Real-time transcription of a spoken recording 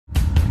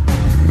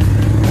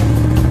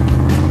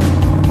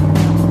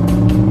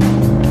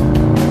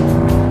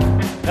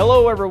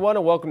everyone,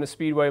 and welcome to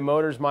Speedway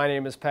Motors. My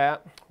name is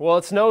Pat. Well,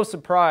 it's no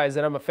surprise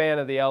that I'm a fan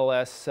of the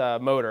LS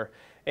motor.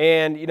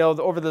 And you know,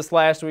 over this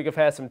last week I've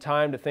had some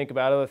time to think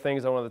about other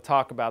things I wanted to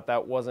talk about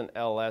that wasn't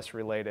LS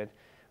related.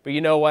 But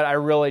you know what, I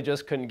really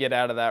just couldn't get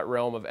out of that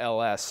realm of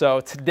LS. So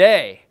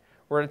today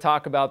we're going to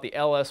talk about the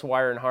LS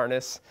wire and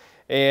harness.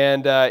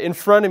 And in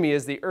front of me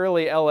is the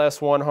early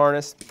LS1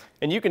 harness.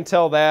 And you can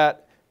tell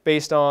that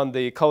based on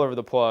the color of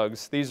the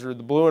plugs. These are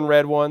the blue and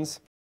red ones.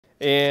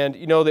 And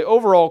you know, the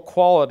overall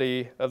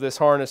quality of this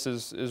harness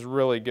is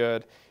really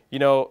good. You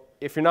know,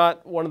 if you're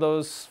not one of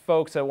those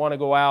folks that want to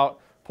go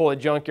out, pull a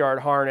junkyard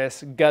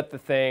harness, gut the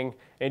thing,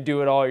 and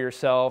do it all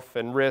yourself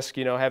and risk,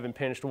 you know, having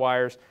pinched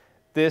wires,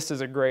 this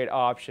is a great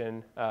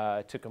option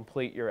to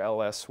complete your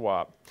LS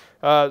swap.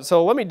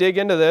 So let me dig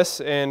into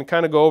this and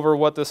kind of go over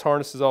what this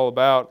harness is all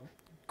about.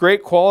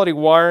 Great quality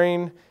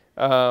wiring,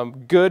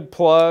 good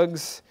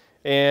plugs,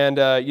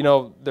 and you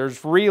know,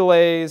 there's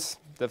relays,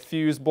 the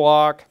fuse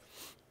block.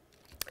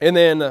 And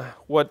then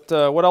what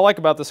I like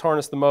about this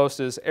harness the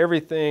most is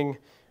everything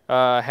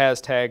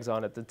has tags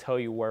on it to tell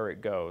you where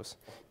it goes.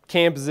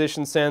 Cam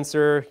position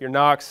sensor, your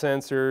NOx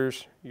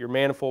sensors, your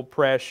manifold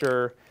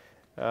pressure,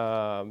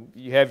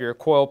 you have your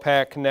coil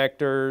pack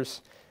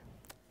connectors.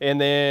 And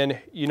then,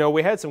 you know,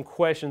 we had some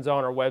questions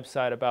on our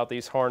website about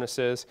these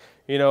harnesses.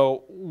 You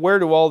know, where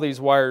do all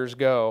these wires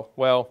go?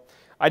 Well,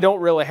 I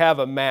don't really have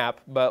a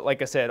map, but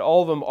like I said,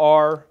 all of them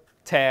are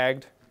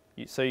tagged,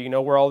 so you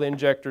know where all the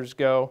injectors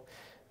go.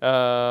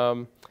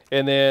 And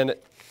then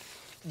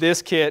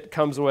this kit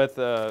comes with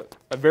a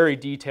very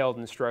detailed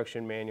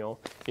instruction manual.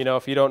 You know,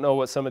 if you don't know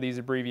what some of these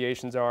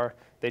abbreviations are,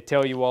 they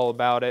tell you all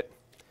about it.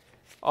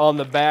 On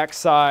the back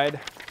side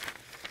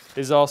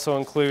is also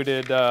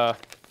included,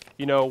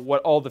 you know,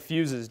 what all the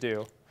fuses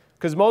do.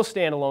 Because most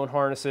standalone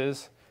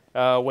harnesses,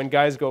 when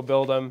guys go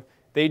build them,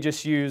 they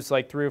just use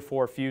like 3 or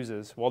 4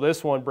 fuses. Well,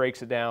 this one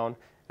breaks it down,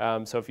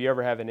 so if you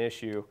ever have an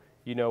issue,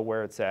 you know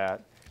where it's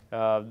at.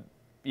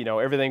 You know,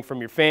 everything from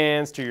your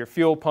fans to your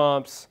fuel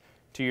pumps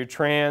to your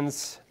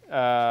trans,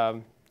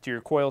 to your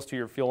coils to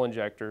your fuel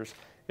injectors.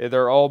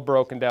 They're all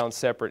broken down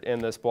separate in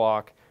this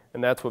block,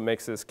 and that's what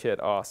makes this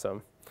kit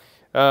awesome.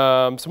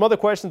 Some other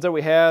questions that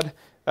we had,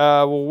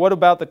 well, what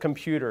about the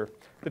computer?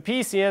 The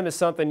PCM is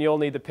something you'll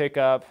need to pick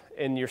up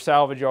in your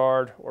salvage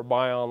yard or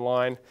buy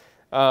online.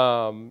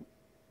 And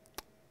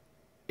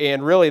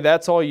really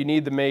that's all you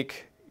need to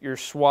make your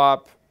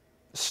swap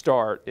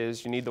start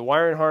is you need the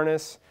wiring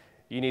harness,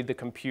 you need the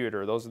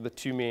computer. Those are the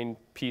 2 main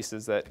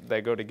pieces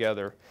that go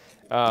together.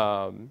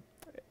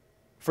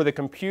 For the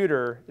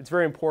computer, it's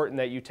very important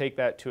that you take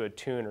that to a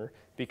tuner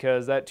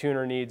because that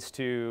tuner needs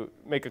to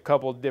make a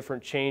couple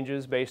different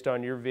changes based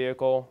on your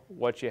vehicle,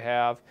 what you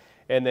have,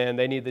 and then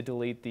they need to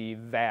delete the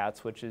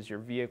VATS, which is your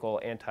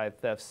vehicle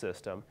anti-theft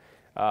system.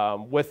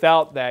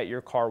 Without that,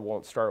 your car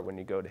won't start when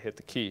you go to hit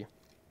the key.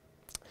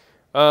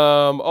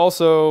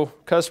 Also,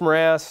 customer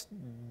asked,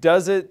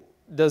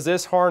 does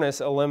this harness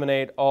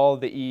eliminate all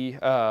the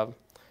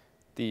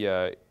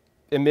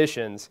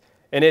emissions?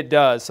 And it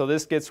does. So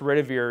this gets rid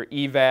of your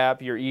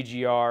EVAP, your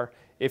EGR,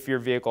 if your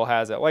vehicle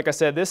has it. Like I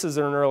said, this is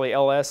an early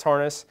LS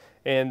harness,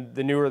 and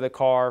the newer the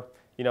car,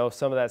 you know,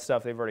 some of that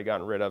stuff they've already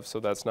gotten rid of, so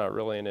that's not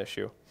really an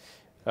issue.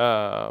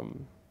 Another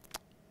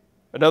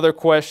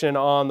question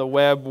on the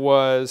web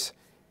was,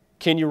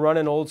 can you run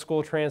an old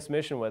school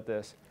transmission with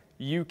this?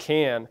 You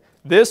can.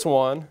 This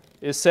one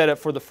is set up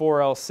for the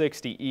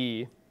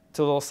 4L60E.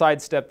 So they'll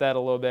sidestep that a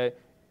little bit.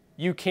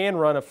 You can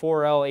run a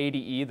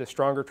 4L80E, the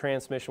stronger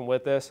transmission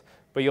with this,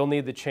 but you'll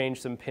need to change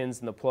some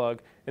pins in the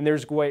plug. And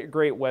there's great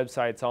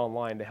websites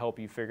online to help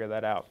you figure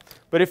that out.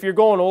 But if you're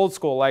going old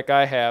school like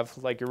I have,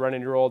 like you're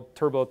running your old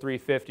Turbo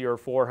 350 or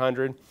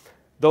 400,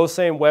 those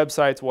same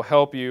websites will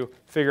help you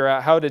figure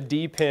out how to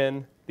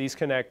de-pin these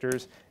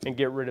connectors and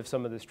get rid of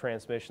some of this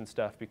transmission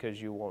stuff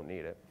because you won't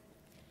need it.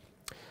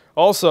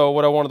 Also,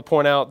 what I wanted to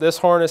point out, this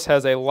harness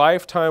has a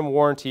lifetime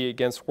warranty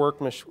against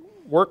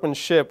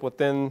workmanship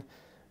within,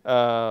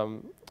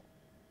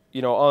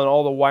 you know, on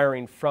all the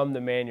wiring from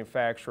the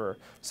manufacturer.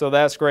 So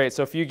that's great.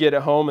 So if you get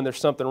it home and there's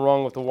something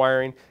wrong with the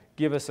wiring,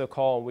 give us a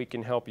call and we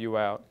can help you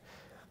out.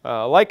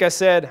 Like I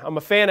said, I'm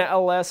a fan of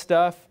LS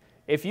stuff.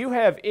 If you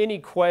have any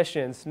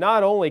questions,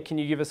 not only can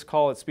you give us a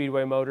call at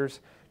Speedway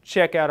Motors,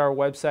 check out our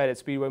website at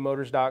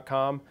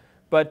speedwaymotors.com,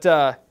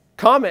 but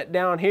comment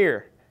down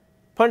here.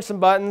 Punch some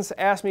buttons,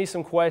 ask me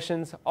some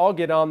questions. I'll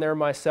get on there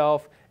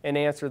myself and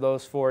answer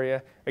those for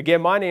you.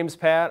 Again, my name's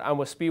Pat. I'm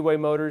with Speedway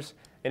Motors,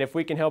 and if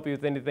we can help you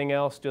with anything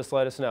else, just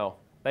let us know.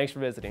 Thanks for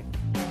visiting.